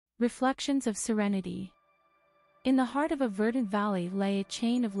Reflections of serenity. In the heart of a verdant valley lay a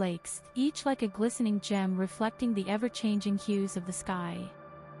chain of lakes, each like a glistening gem reflecting the ever-changing hues of the sky.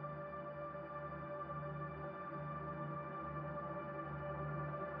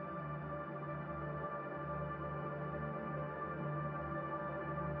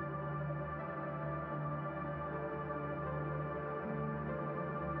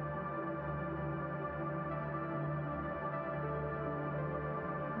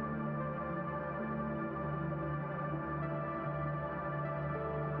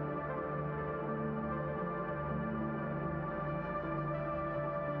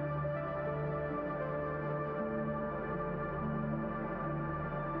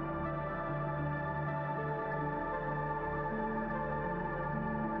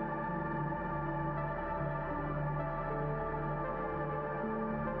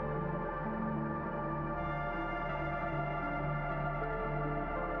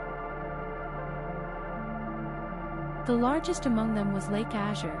 The largest among them was Lake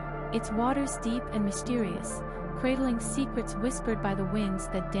Azure, its waters deep and mysterious, cradling secrets whispered by the winds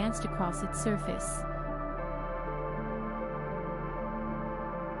that danced across its surface.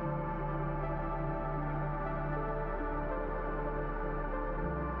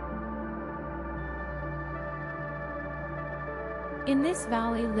 In this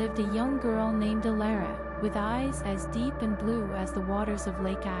valley lived a young girl named Elara, with eyes as deep and blue as the waters of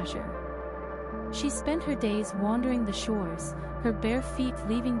Lake Azure. She spent her days wandering the shores, her bare feet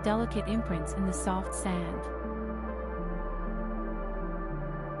leaving delicate imprints in the soft sand.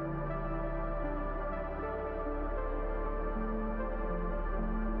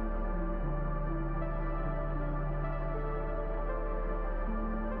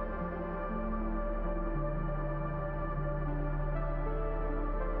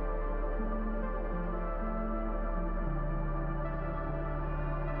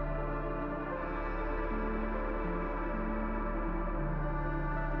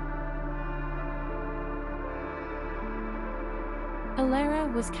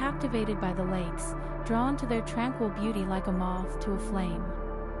 Elara was captivated by the lakes, drawn to their tranquil beauty like a moth to a flame.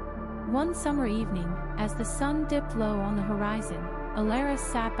 One summer evening, as the sun dipped low on the horizon, Elara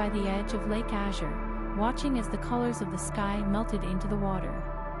sat by the edge of Lake Azure, watching as the colors of the sky melted into the water.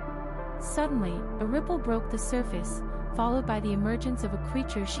 Suddenly, a ripple broke the surface, followed by the emergence of a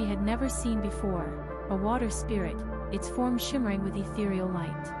creature she had never seen before, a water spirit, its form shimmering with ethereal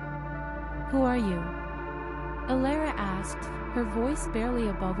light. "Who are you?" Elara asked, her voice barely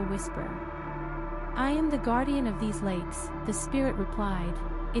above a whisper. "I am the guardian of these lakes," the spirit replied,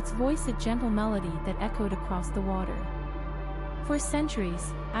 its voice a gentle melody that echoed across the water. "For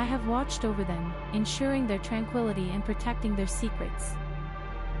centuries, I have watched over them, ensuring their tranquility and protecting their secrets."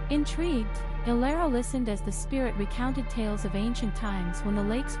 Intrigued, Elara listened as the spirit recounted tales of ancient times when the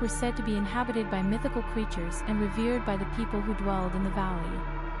lakes were said to be inhabited by mythical creatures and revered by the people who dwelled in the valley.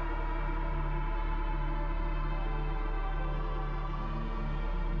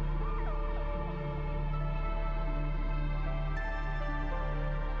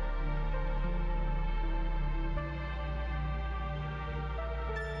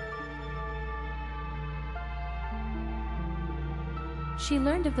 She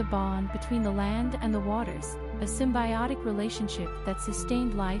learned of the bond between the land and the waters, a symbiotic relationship that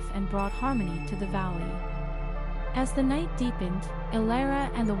sustained life and brought harmony to the valley. As the night deepened, Elara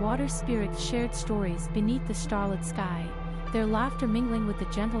and the water spirit shared stories beneath the starlit sky, their laughter mingling with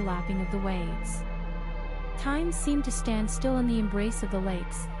the gentle lapping of the waves. Time seemed to stand still in the embrace of the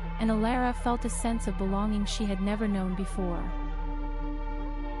lakes, and Elara felt a sense of belonging she had never known before.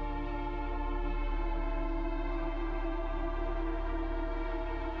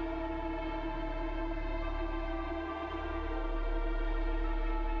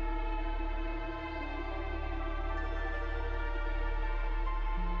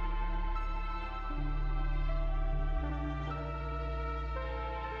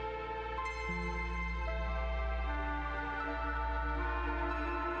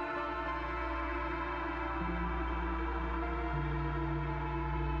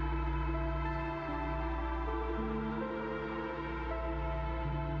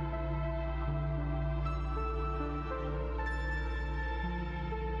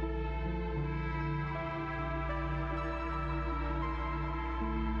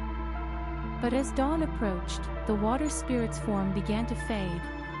 But as dawn approached, the water spirit's form began to fade,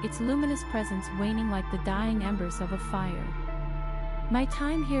 its luminous presence waning like the dying embers of a fire. "My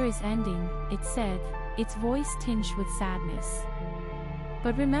time here is ending," it said, its voice tinged with sadness.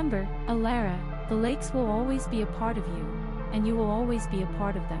 "But remember, Elara, the lakes will always be a part of you, and you will always be a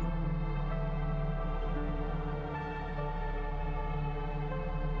part of them."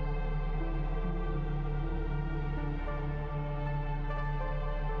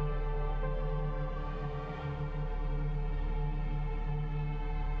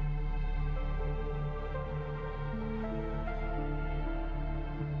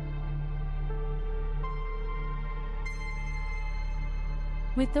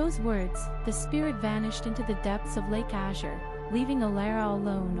 With those words, the spirit vanished into the depths of Lake Azure, leaving Elara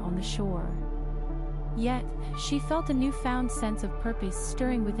alone on the shore. Yet, she felt a newfound sense of purpose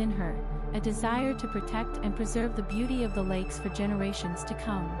stirring within her, a desire to protect and preserve the beauty of the lakes for generations to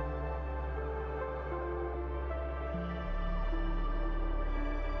come.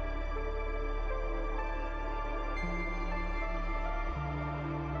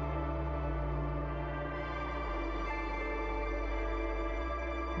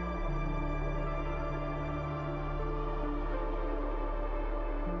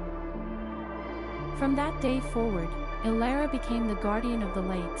 From that day forward, Elara became the guardian of the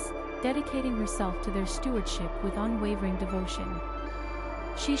lakes, dedicating herself to their stewardship with unwavering devotion.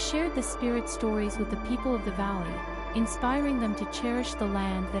 She shared the spirit stories with the people of the valley, inspiring them to cherish the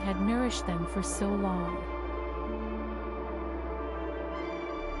land that had nourished them for so long.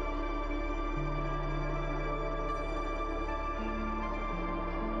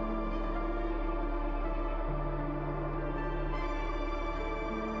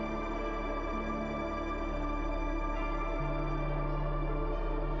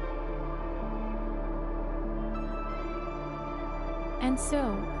 And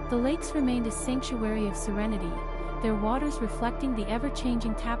so, the lakes remained a sanctuary of serenity, their waters reflecting the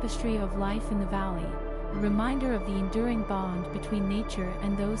ever-changing tapestry of life in the valley, a reminder of the enduring bond between nature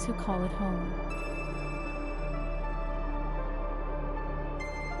and those who call it home.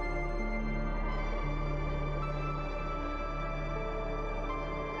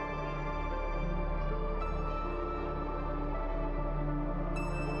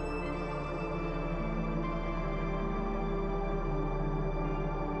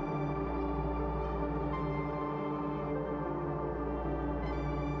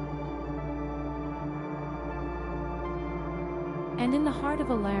 And in the heart of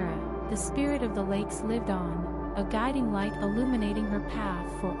Elara, the spirit of the lakes lived on, a guiding light illuminating her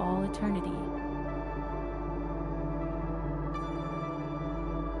path for all eternity.